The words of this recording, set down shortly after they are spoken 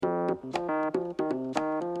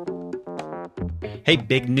Hey,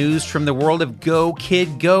 big news from the world of Go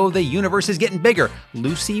Kid Go. The universe is getting bigger.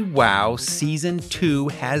 Lucy Wow Season 2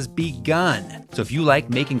 has begun. So if you like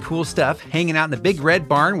making cool stuff, hanging out in the big red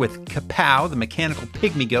barn with Kapow, the mechanical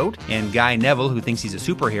pygmy goat, and Guy Neville, who thinks he's a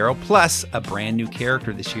superhero, plus a brand new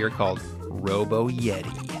character this year called Robo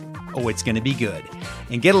Yeti. Oh, it's going to be good.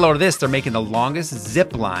 And get a load of this, they're making the longest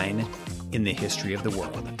zip line in the history of the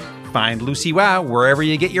world. Find Lucy Wow wherever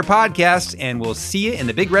you get your podcasts, and we'll see you in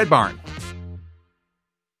the big red barn.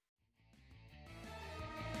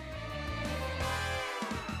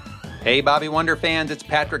 Hey, Bobby Wonder fans, it's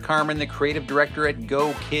Patrick Harmon, the creative director at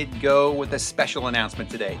Go Kid Go, with a special announcement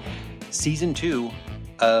today. Season 2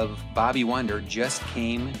 of Bobby Wonder just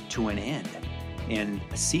came to an end, and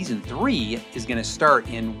Season 3 is going to start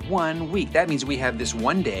in 1 week. That means we have this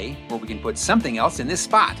one day where we can put something else in this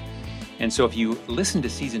spot. And so if you listen to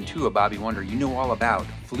Season 2 of Bobby Wonder, you know all about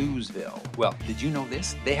Floozeville. Well, did you know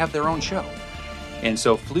this? They have their own show. And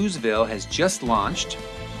so Floozeville has just launched.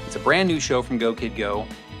 It's a brand new show from Go Kid Go.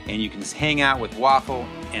 And you can hang out with Waffle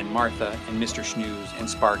and Martha and Mr. Snooze and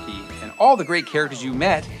Sparky and all the great characters you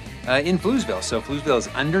met in Floozeville. So Floozeville is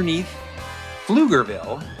underneath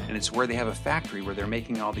Pflugerville, and it's where they have a factory where they're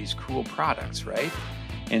making all these cool products, right?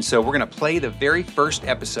 And so we're going to play the very first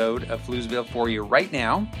episode of Floozeville for you right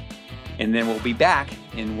now, and then we'll be back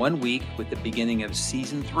in 1 week with the beginning of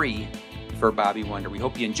Season 3 for Bobby Wonder. We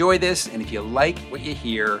hope you enjoy this, and if you like what you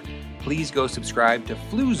hear, please go subscribe to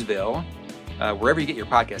Floozeville wherever you get your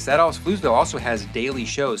podcasts. Floozeville also has daily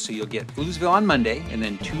shows, so you'll get Floozeville on Monday, and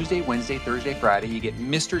then Tuesday, Wednesday, Thursday, Friday, you get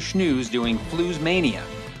Mr. Snooze doing Floozemania,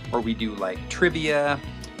 where we do like trivia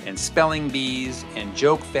and spelling bees and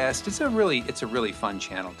joke fest. It's a really fun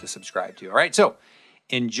channel to subscribe to. All right, so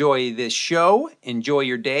enjoy this show, enjoy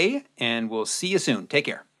your day, and we'll see you soon. Take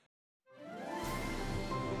care.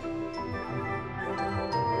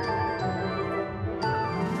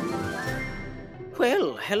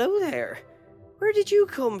 Well, hello there. Where did you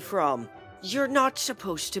come from? You're not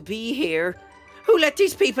supposed to be here. Who let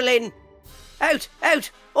these people in? Out! Out!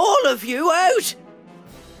 All of you out!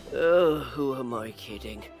 Oh, who am I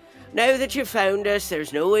kidding? Now that you've found us,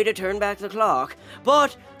 there's no way to turn back the clock.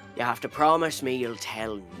 But you have to promise me you'll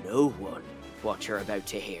tell no one what you're about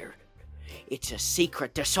to hear. It's a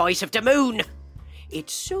secret the size of the moon.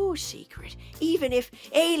 It's so secret, even if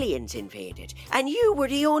aliens invaded and you were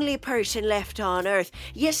the only person left on Earth,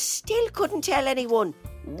 you still couldn't tell anyone.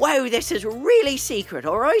 Wow, this is really secret,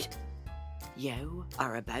 all right? You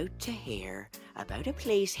are about to hear about a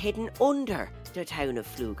place hidden under the town of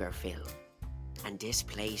Pflugerville. And this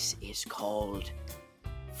place is called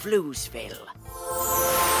Floozeville.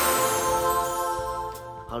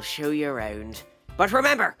 I'll show you around. But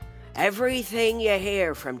remember, everything you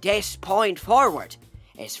hear from this point forward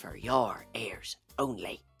is for your ears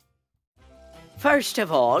only. First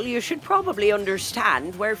of all, you should probably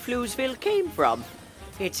understand where Floozeville came from.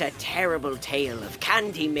 It's a terrible tale of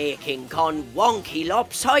candy making gone wonky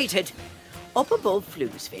lopsided. Up above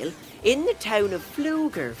Floozeville, in the town of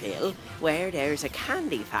Pflugerville, where there's a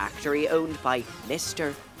candy factory owned by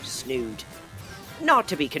Mr. Snood. Not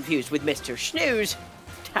to be confused with Mr. Snooze.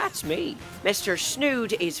 That's me. Mr.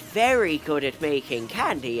 Snood is very good at making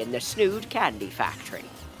candy in the Snood Candy Factory.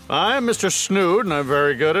 I'm Mr. Snood, and I'm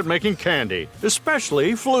very good at making candy,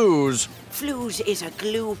 especially Flooz. Flooz is a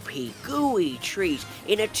gloopy, gooey treat,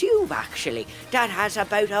 in a tube actually, that has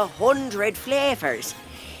about 100 flavours.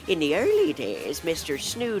 In the early days, Mr.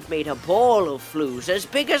 Snood made a ball of Flooz as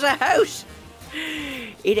big as a house.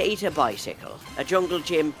 It ate a bicycle, a jungle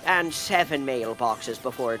gym, and 7 mailboxes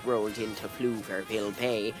before it rolled into Pflugerville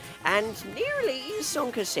Bay and nearly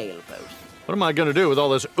sunk a sailboat. What am I going to do with all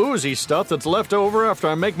this oozy stuff that's left over after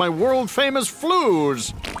I make my world-famous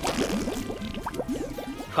Flooz?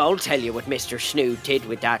 I'll tell you what Mr. Snood did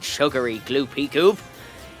with that sugary gloopy goop.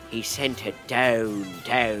 He sent it down,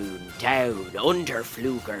 down, down under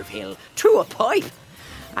Pflugerville through a pipe.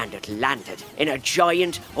 And it landed in a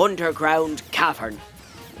giant underground cavern.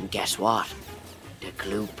 And guess what? The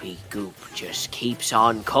gloopy goop just keeps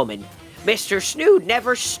on coming. Mr. Snood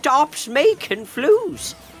never stops making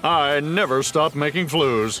Flooz. I never stop making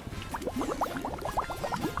Flooz.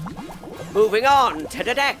 Moving on to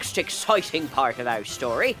the next exciting part of our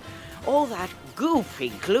story. All that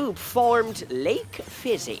goopy gloop formed Lake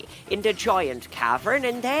Fizzy in the giant cavern,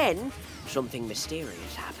 and then something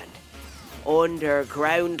mysterious happened.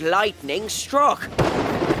 Underground lightning struck.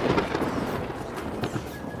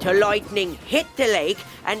 The lightning hit the lake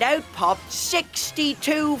and out popped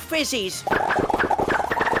 62 fizzies.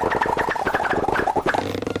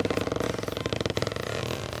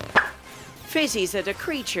 Fizzies are the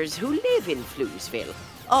creatures who live in Floozeville.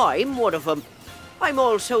 I'm one of them. I'm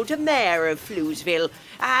also the mayor of Floozeville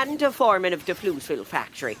and the foreman of the Floozeville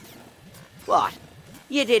factory. What?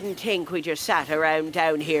 You didn't think we just sat around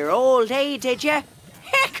down here all day, did you?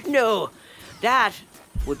 Heck no! That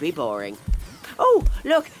would be boring. Oh,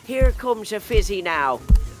 look, here comes a fizzy now.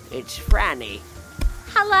 It's Franny.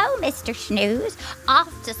 Hello, Mr. Snooze.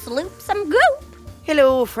 Off to sloop some goop.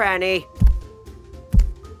 Hello, Franny.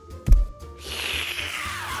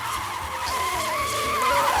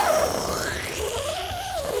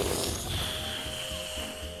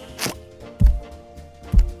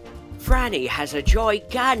 Franny has a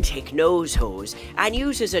gigantic nose hose and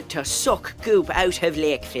uses it to suck goop out of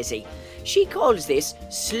Lake Fizzy. She calls this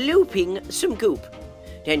slooping some goop.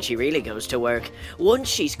 Then she really goes to work. Once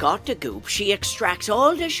she's got the goop, she extracts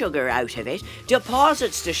all the sugar out of it,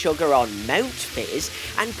 deposits the sugar on Mount Fizz,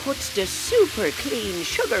 and puts the super clean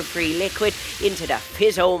sugar-free liquid into the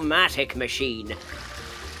Fizz-O-Matic machine.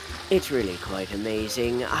 It's really quite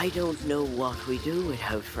amazing. I don't know what we do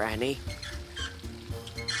without Franny.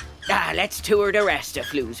 Let's tour the rest of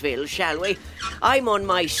Floozeville, shall we? I'm on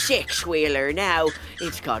my six-wheeler now.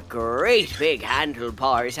 It's got great big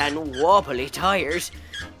handlebars and wobbly tyres.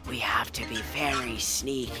 We have to be very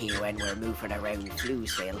sneaky when we're moving around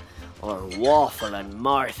Floozeville, or Waffle and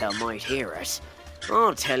Martha might hear us.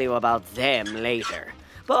 I'll tell you about them later.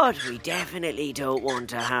 But we definitely don't want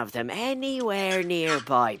to have them anywhere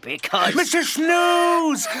nearby because... Mr.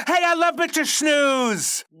 Snooze! Hey, I love Mr.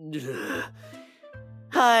 Snooze!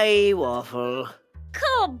 Hi, Waffle.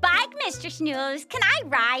 Cool bike, Mr. Snooze. Can I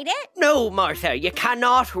ride it? No, Martha, you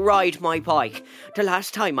cannot ride my bike. The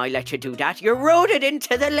last time I let you do that, you rode it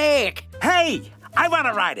into the lake. Hey, I want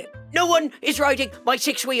to ride it. No one is riding my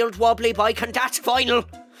six-wheeled wobbly bike, and that's final.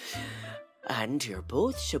 And you're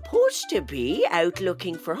both supposed to be out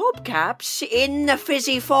looking for hubcaps in the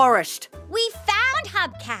fizzy forest. We found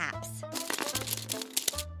hubcaps.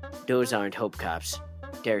 Those aren't hubcaps.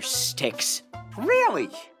 They're sticks. Really?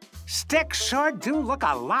 Sticks sure do look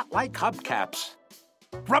a lot like hubcaps.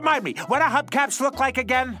 Remind me, what do hubcaps look like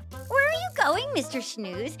again? Where are you going, Mr.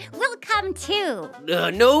 Snooze? We'll come too. No.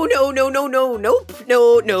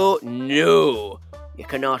 You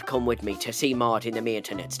cannot come with me to see Maud in the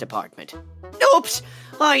maintenance department. Oops!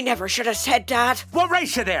 I never should have said that. We'll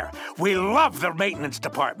race you there. We love the maintenance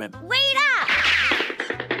department. Wait up!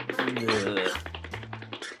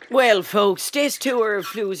 Well, folks, this tour of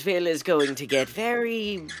Floozeville is going to get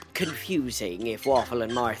very confusing if Waffle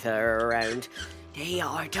and Martha are around. They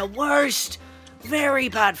are the worst. Very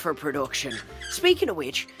bad for production. Speaking of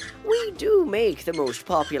which, we do make the most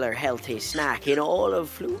popular healthy snack in all of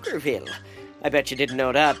Pflugerville. I bet you didn't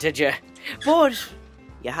know that, did you? But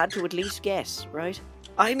you had to at least guess, right?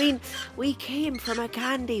 I mean, we came from a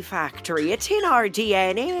candy factory. It's in our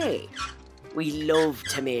DNA. We love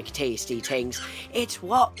to make tasty things. It's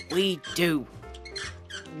what we do.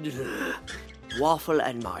 Waffle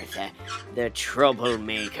and Martha, the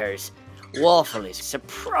troublemakers. Waffle is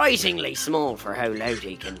surprisingly small for how loud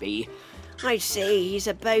he can be. I'd say he's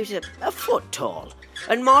about a foot tall.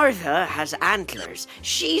 And Martha has antlers.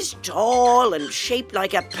 She's tall and shaped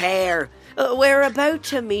like a pear. We're about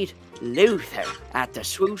to meet Luther at the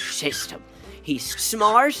swoosh system. He's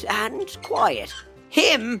smart and quiet.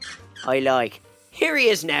 Him, I like. Here he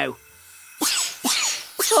is now.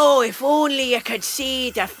 Oh, if only you could see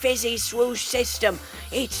the fizzy swoosh system.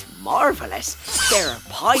 It's marvellous. There are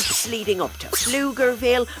pipes leading up to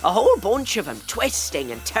Pflugerville, a whole bunch of them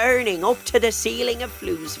twisting and turning up to the ceiling of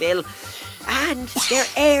Floozeville. And they're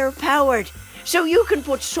air-powered, so you can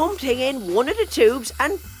put something in one of the tubes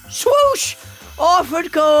and swoosh! Off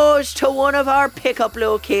it goes to one of our pickup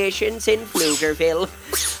locations in Pflugerville.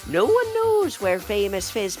 No one knows where famous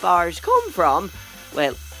fizz bars come from.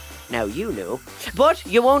 Well, now you know, but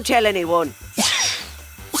you won't tell anyone.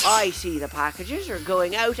 I see the packages are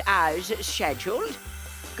going out as scheduled.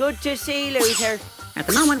 Good to see, Luther. At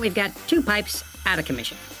the moment, we've got 2 pipes out of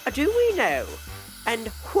commission. Do we know? And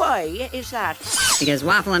why is that? Because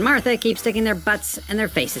Waffle and Martha keep sticking their butts and their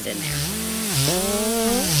faces in there.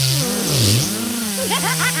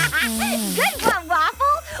 Good one,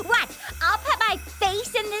 Waffle. Watch, I'll put my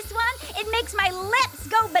face in this one. It makes my lips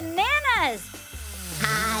go bananas.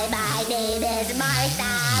 Hi, my name is Martha.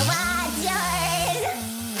 What's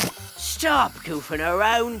yours? Stop goofing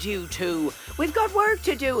around, you two. We've got work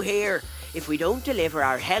to do here. If we don't deliver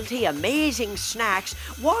our healthy, amazing snacks,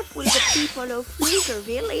 what will the people of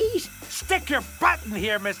Pflugerville eat? Stick your butt in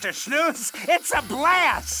here, Mr. Snooze. It's a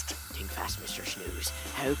blast. Think fast, Mr. Snooze.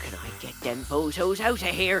 How can I get them bozos out of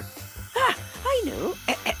here? Ah, I know.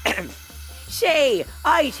 Say,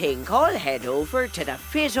 I think I'll head over to the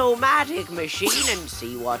Fizz-O-Matic machine and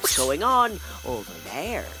see what's going on over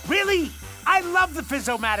there. Really? I love the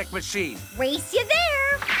Fizz-O-Matic machine. Race you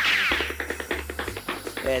there.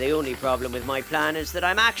 The only problem with my plan is that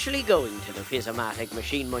I'm actually going to the Fizz-O-Matic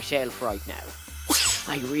machine myself right now.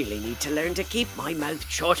 I really need to learn to keep my mouth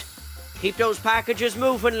shut. Keep those packages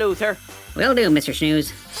moving, Luther. Will do, Mr.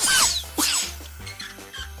 Snooze.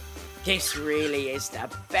 This really is the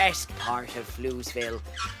best part of Floozeville,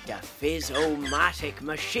 the Fizz-O-Matic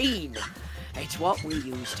machine. It's what we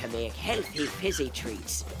use to make healthy fizzy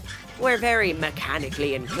treats. We're very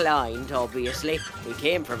mechanically inclined, obviously. We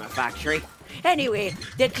came from a factory. Anyway,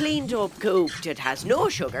 the cleaned up goop that has no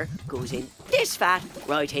sugar goes in this vat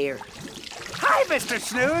right here. Hi, Mr.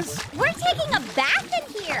 Snooze. We're taking a bath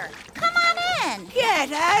in here. Come on in.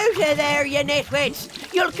 Get out of there, you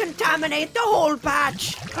nitwits! You'll contaminate the whole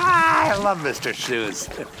batch! I love Mr. Snooze.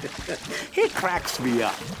 He cracks me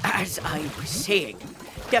up. As I was saying,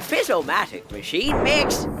 the Fizz-O-Matic machine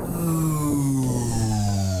makes...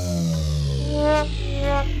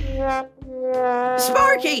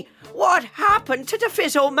 Sparky! What happened to the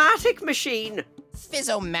Fizz-O-Matic machine?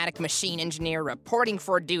 Fizz-O-Matic machine engineer reporting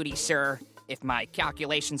for duty, sir. If my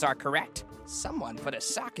calculations are correct, someone put a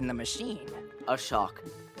sock in the machine. A sock.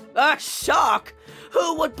 A sock?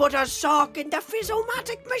 Who would put a sock in the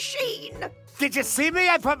Fizz-O-Matic machine? Did you see me?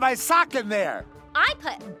 I put my sock in there. I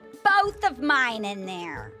put both of mine in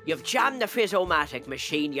there. You've jammed the Fizz-O-Matic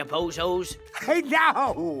machine, you bozos. I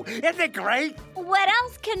know. Isn't it great? What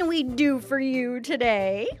else can we do for you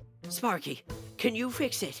today? Sparky, can you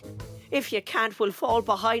fix it? If you can't, we'll fall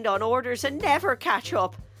behind on orders and never catch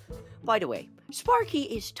up. By the way, Sparky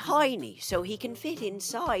is tiny, so he can fit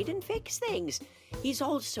inside and fix things. He's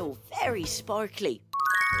also very sparkly.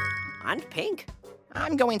 And pink.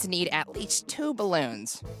 I'm going to need at least 2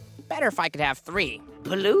 balloons. Better if I could have 3.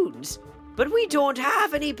 Balloons? But we don't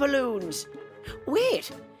have any balloons. Wait,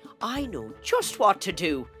 I know just what to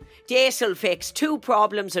do. This'll fix 2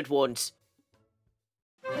 problems at once.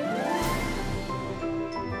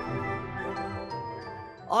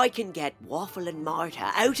 I can get Waffle and Martha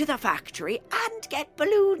out of the factory and get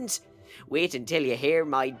balloons. Wait until you hear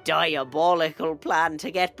my diabolical plan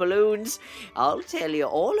to get balloons. I'll tell you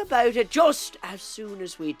all about it just as soon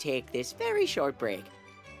as we take this very short break.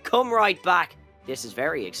 Come right back. This is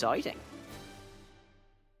very exciting.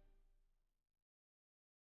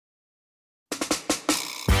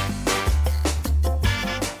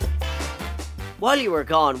 While you were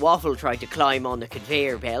gone, Waffle tried to climb on the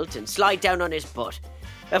conveyor belt and slide down on his butt.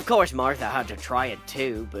 Of course, Martha had to try it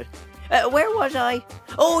too, but... where was I?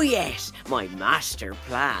 Oh yes, my master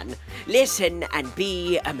plan. Listen and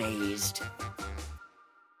be amazed.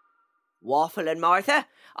 Waffle and Martha,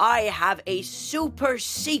 I have a super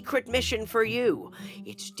secret mission for you.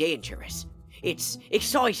 It's dangerous. It's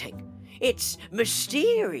exciting. It's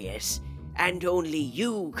mysterious. And only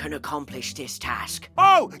you can accomplish this task.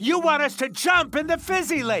 Oh, you want us to jump in the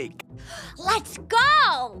fizzy lake? Let's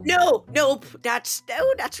go! Nope, that's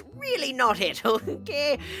really not it,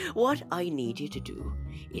 okay? What I need you to do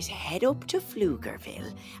is head up to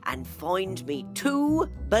Pflugerville and find me 2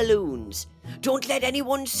 balloons. Don't let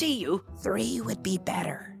anyone see you. 3 would be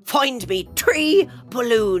better. Find me 3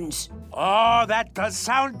 balloons. Oh, that does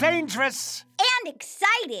sound dangerous. And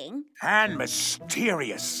exciting. And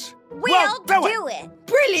mysterious. We'll do it.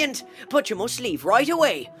 Brilliant! But you must leave right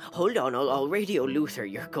away. Hold on, I'll radio Luther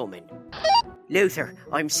you're coming. Luther,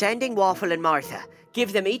 I'm sending Waffle and Martha.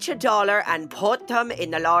 Give them each $1 and put them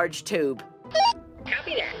in the large tube.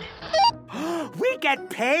 Copy that. We get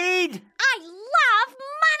paid? I love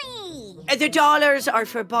money! The dollars are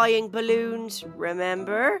for buying balloons,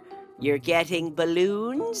 remember? You're getting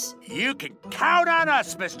balloons? You can count on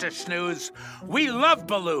us, Mr. Snooze. We love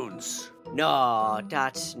balloons. No,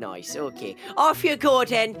 that's nice. Okay, off you go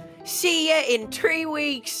then. See ya in 3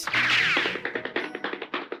 weeks.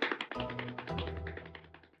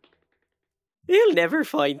 You'll never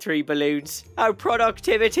find 3 balloons. Our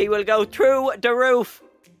productivity will go through the roof.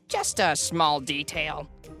 Just a small detail.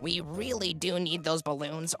 We really do need those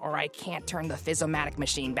balloons or I can't turn the Fizz-O-Matic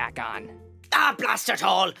machine back on. Ah, blast it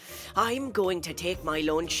all. I'm going to take my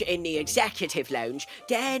lunch in the executive lounge.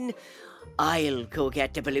 Then I'll go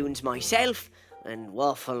get the balloons myself, and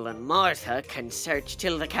Waffle and Martha can search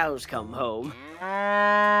till the cows come home.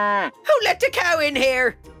 Who let the cow in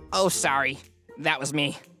here? Oh, sorry. That was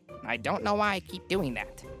me. I don't know why I keep doing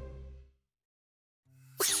that.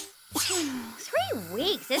 3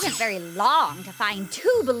 weeks isn't very long to find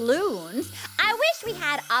 2 balloons. I wish we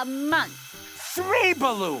had a month. 3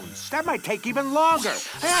 balloons? That might take even longer.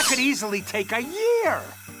 That could easily take a year.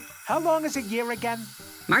 How long is a year again?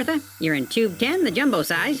 Martha, you're in tube 10, the jumbo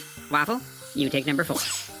size. Waffle, you take number 4.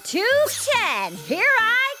 Tube 10, here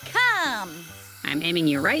I come. I'm aiming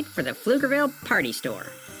you right for the Pflugerville party store.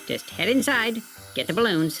 Just head inside, get the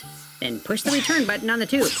balloons, then push the return button on the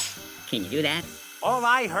tube. Can you do that? All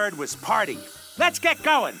I heard was party. Let's get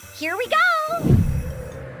going. Here we go.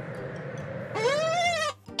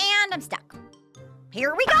 And I'm stuck.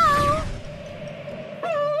 Here we go.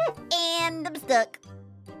 And I'm stuck.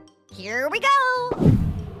 Here we go.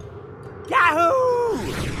 Yahoo!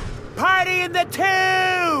 Party in the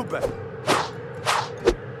tube!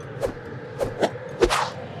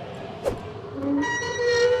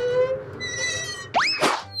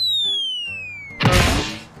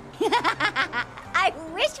 I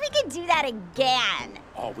wish we could do that again.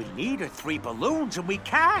 All we need are 3 balloons and we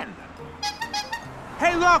can.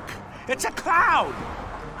 Hey, look! It's a clown!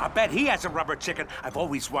 I bet he has a rubber chicken. I've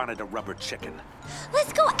always wanted a rubber chicken.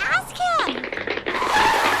 Let's go ask him.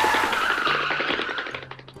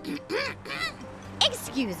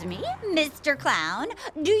 Excuse me, Mr. Clown.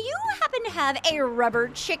 Do you happen to have a rubber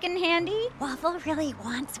chicken handy? Waffle really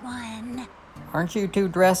wants one. Aren't you two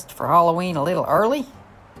dressed for Halloween a little early?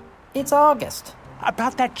 It's August.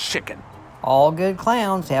 About that chicken. All good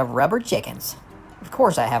clowns have rubber chickens. Of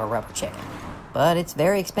course I have a rubber chicken, but it's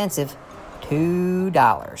very expensive.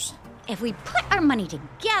 $2. If we put our money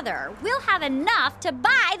together, we'll have enough to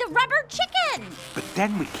buy the rubber chicken. But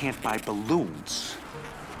then we can't buy balloons.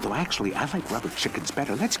 Though actually, I like rubber chickens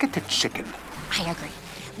better. Let's get the chicken. I agree.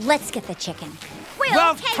 Let's get the chicken.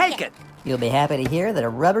 We'll take it. You'll be happy to hear that a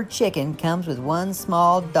rubber chicken comes with one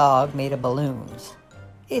small dog made of balloons.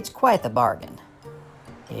 It's quite the bargain.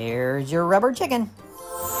 Here's your rubber chicken.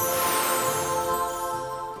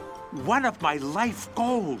 One of my life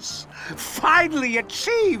goals. Finally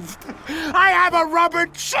achieved. I have a rubber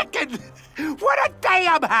chicken. What a day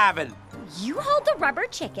I'm having. You hold the rubber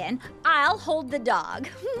chicken, I'll hold the dog.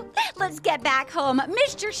 Let's get back home.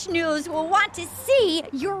 Mr. Snooze will want to see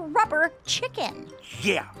your rubber chicken.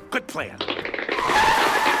 Yeah, good plan.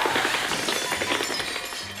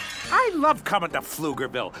 I love coming to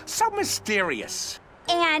Pflugerville. So mysterious.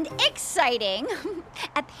 And exciting.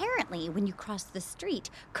 Apparently, when you cross the street,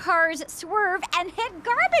 cars swerve and hit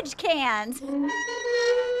garbage cans.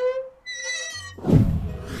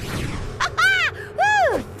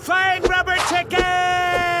 Woo! Flying rubber chicken!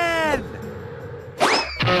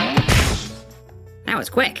 That was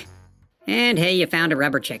quick. And hey, you found a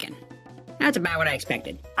rubber chicken. That's about what I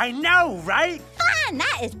expected. I know, right? Fun!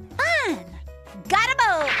 That is fun! Gotta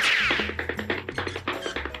move!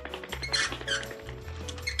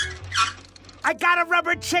 I got a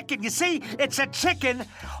rubber chicken. You see, it's a chicken.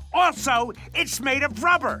 Also, it's made of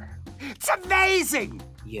rubber. It's amazing.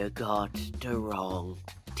 You got the wrong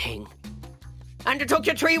thing. And it took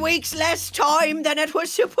you 3 weeks less time than it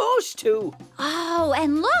was supposed to. Oh,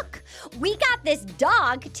 and look! We got this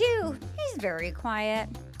dog, too. He's very quiet.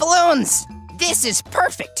 Balloons! This is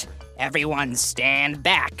perfect. Everyone stand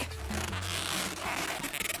back.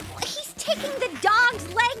 He's taking the dog's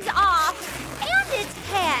legs off and its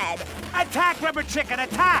head. Attack, rubber chicken,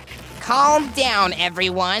 attack! Calm down,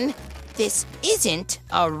 everyone. This isn't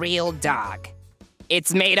a real dog.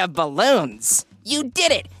 It's made of balloons. You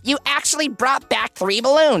did it! You actually brought back 3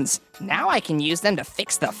 balloons. Now I can use them to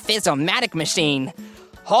fix the Fizz-O-Matic machine.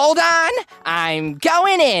 Hold on, I'm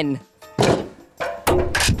going in. Just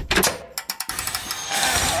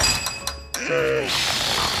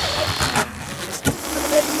a little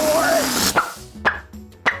bit more.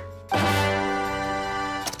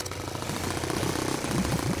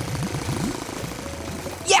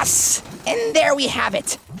 Yes! And there we have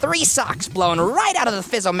it. 3 socks blown right out of the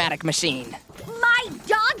Fizz-O-Matic machine. My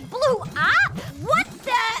dog blew up? What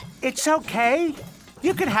the? It's okay.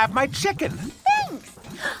 You can have my chicken. Thanks.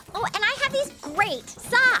 Oh, and I have these great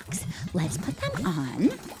socks. Let's put them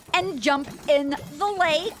on and jump in the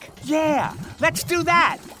lake. Yeah, let's do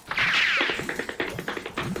that.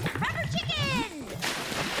 Rubber chicken!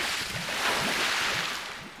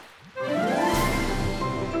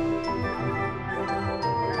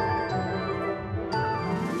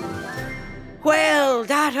 Well,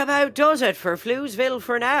 that about does it for Fluesville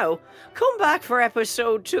for now. Come back for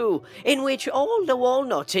episode 2, in which all the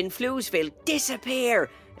walnuts in Fluesville disappear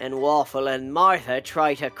and Waffle and Martha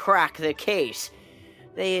try to crack the case.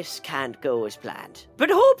 This can't go as planned,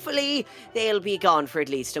 but hopefully they'll be gone for at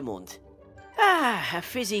least a month. Ah, a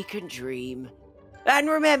fizzy can dream. And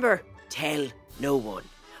remember, tell no one.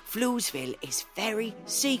 Fluesville is very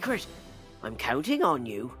secret. I'm counting on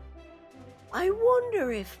you. I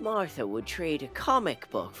wonder if Martha would trade a comic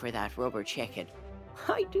book for that rubber chicken.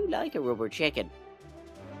 I do like a rubber chicken.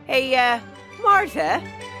 Hey, Martha?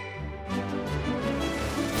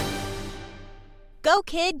 Go,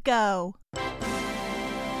 kid, go.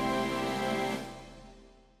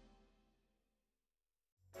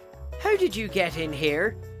 How did you get in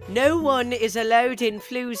here? No one is allowed in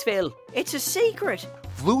Floozeville. It's a secret.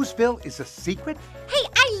 Floozeville is a secret? Hey,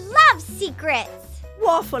 I love secrets.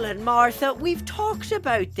 Waffle and Martha, we've talked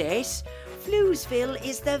about this. Floozeville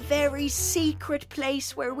is the very secret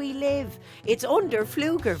place where we live. It's under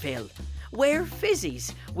Pflugerville. We're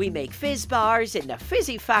fizzies. We make fizz bars in the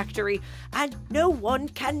fizzy factory, and no one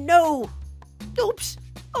can know. Oops.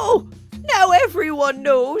 Oh, now everyone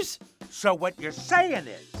knows. So what you're saying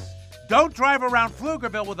is, don't drive around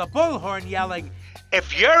Pflugerville with a bullhorn yelling,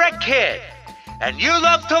 "If you're a kid and you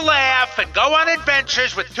love to laugh and go on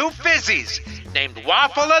adventures with two fizzies named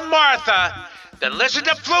Waffle and Martha, then listen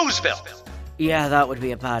to Floozeville." Yeah, that would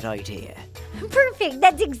be a bad idea. Perfect.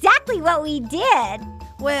 That's exactly what we did.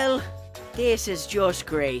 Well, this is just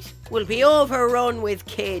great. We'll be overrun with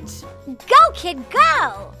kids. Go, kid,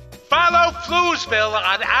 go. Follow Floozeville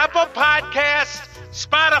on Apple Podcasts,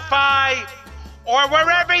 Spotify, or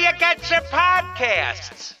wherever you get your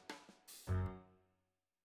podcasts.